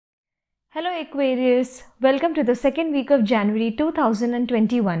Hello Aquarius, welcome to the second week of January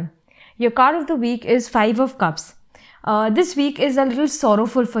 2021. Your card of the week is 5 of Cups. This week is a little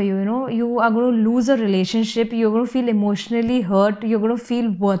sorrowful for you, you are going to lose a relationship, you're going to feel emotionally hurt, you're going to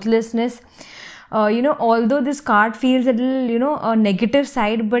feel worthlessness. Although this card feels a little, a negative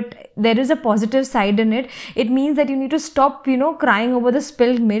side, but there is a positive side in it. It means that you need to stop, crying over the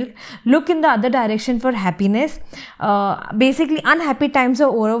spilled milk. Look in the other direction for happiness. Basically, unhappy times are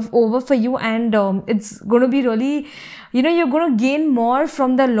over for you, and it's going to be really, you're going to gain more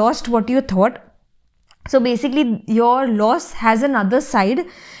from the lost what you thought. So basically, your loss has another side.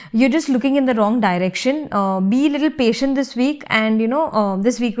 You're just looking in the wrong direction. Be a little patient this week, and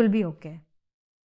this week will be okay.